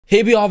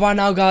Here we are right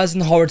now, guys, in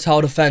the Horror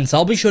Tower Defense.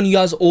 I'll be showing you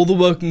guys all the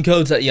working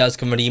codes that you guys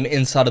can redeem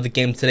inside of the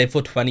game today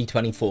for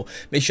 2024.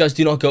 Make sure you guys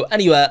do not go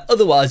anywhere,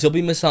 otherwise you'll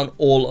be missing out on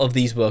all of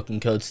these working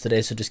codes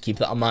today, so just keep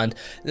that in mind.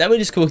 Let me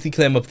just quickly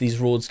claim up these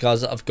rewards,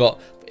 guys, that I've got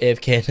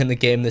AFK in the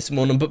game this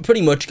morning. But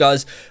pretty much,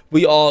 guys,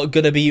 we are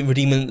going to be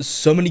redeeming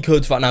so many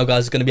codes right now,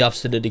 guys. It's going to be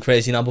absolutely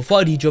crazy. Now, before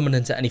I do jump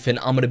into anything,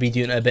 I'm going to be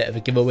doing a bit of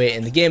a giveaway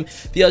in the game.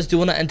 If you guys do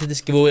want to enter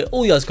this giveaway,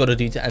 all you guys got to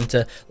do to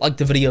enter, like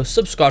the video,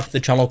 subscribe to the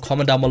channel,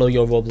 comment down below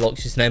your Roblox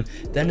username,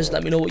 then just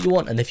let me know what you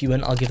want, and if you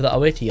win, I'll give that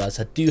away to you guys.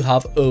 I do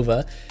have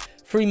over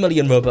 3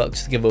 million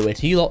Robux to give away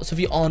to you lot, so if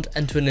you aren't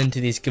entering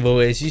into these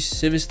giveaways, you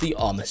seriously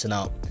are missing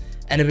out.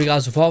 Anyway,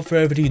 guys, without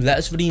further ado,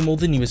 let's redeem all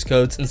the newest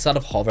codes inside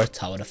of Horror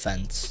Tower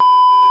Defense.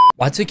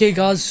 Right, okay,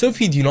 guys, so if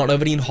you do not know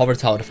already in Horror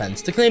Tower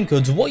Defense, to claim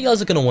codes, what you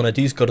guys are going to want to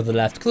do is go to the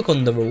left, click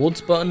on the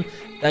rewards button,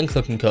 then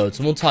click on codes,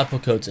 and we'll type our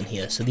codes in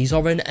here. So these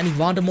are in any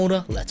random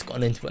order. Let's get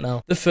on into it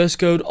now. The first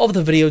code of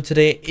the video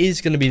today is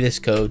going to be this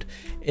code.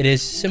 It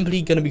is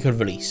simply going to be code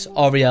release,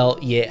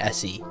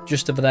 RELEASE.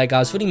 Just over there,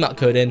 guys, redeem that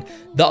code in.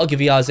 That'll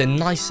give you guys a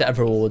nice set of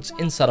rewards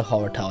inside of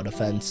Horror Tower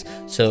Defense.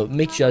 So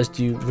make sure you guys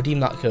do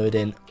redeem that code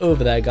in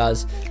over there,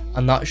 guys,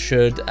 and that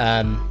should,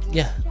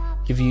 yeah,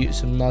 give you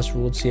some nice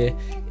rewards here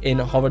in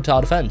Horror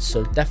Tower Defense.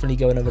 So definitely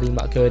go and redeem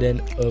that code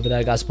in over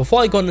there, guys.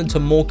 Before I go into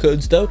more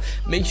codes though,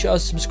 make sure you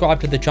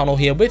subscribe to the channel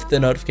here with the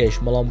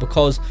notification bell on,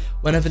 because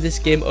whenever this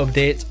game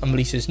updates and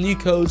releases new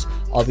codes,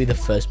 I'll be the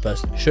first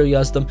person to show you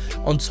guys them.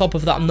 On top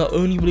of that, I'm not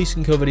only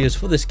releasing code videos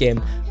for this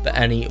game, but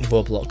any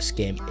Roblox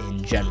game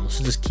in general,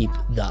 so just keep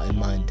that in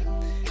mind.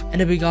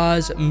 Anyway,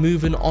 guys,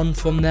 moving on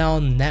from now,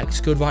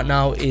 next code right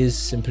now is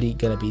simply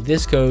gonna be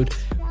this code,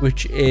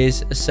 which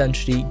is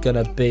essentially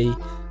gonna be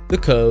the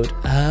code,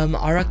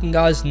 I reckon,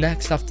 guys,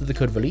 next after the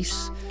code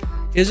release.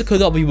 Here's a code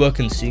that'll be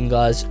working soon,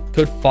 guys.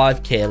 Code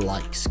 5k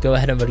likes. Go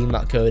ahead and redeem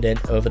that code in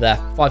over there.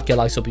 5k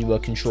likes will be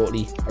working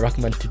shortly. I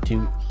recommend to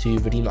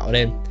redeem that one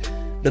in.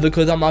 Another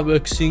code that might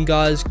work soon,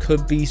 guys,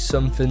 could be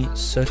something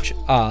such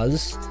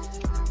as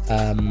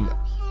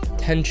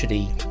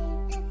potentially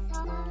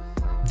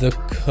the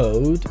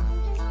code.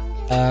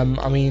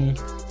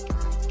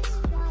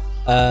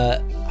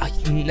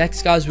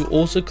 Next, guys, we're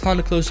also kind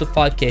of close to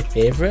 5k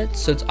favorites,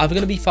 so it's either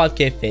going to be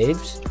 5k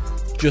faves,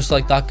 just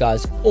like that,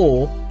 guys,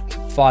 or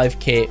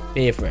 5k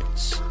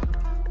favorites,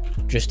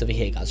 just over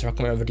here, guys. I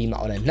recommend redeem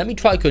that one in. Let me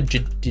try code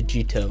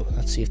Digito.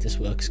 Let's see if this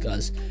works,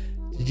 guys.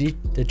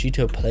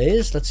 Digito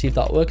plays. Let's see if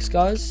that works,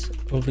 guys.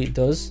 Hopefully it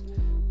does.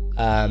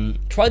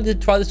 Try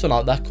this one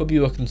out. That could be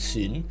working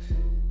soon.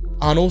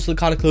 And also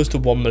kind of close to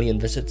 1 million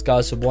visits,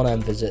 guys, so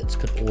 1M visits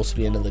could also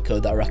be another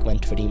code that I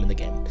recommend to redeem in the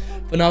game.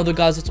 For now though,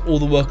 guys, that's all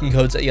the working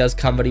codes that you guys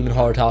can redeem in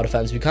Horror Tower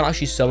Defense. We can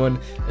actually summon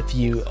a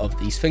few of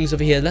these things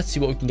over here. Let's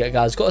see what we can get,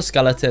 guys. Got a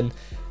skeleton.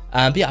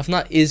 But yeah,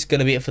 that is going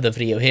to be it for the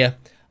video here.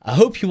 I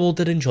hope you all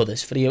did enjoy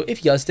this video.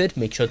 If you guys did,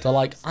 make sure to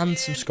like and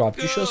subscribe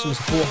to show some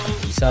support,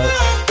 and peace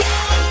out.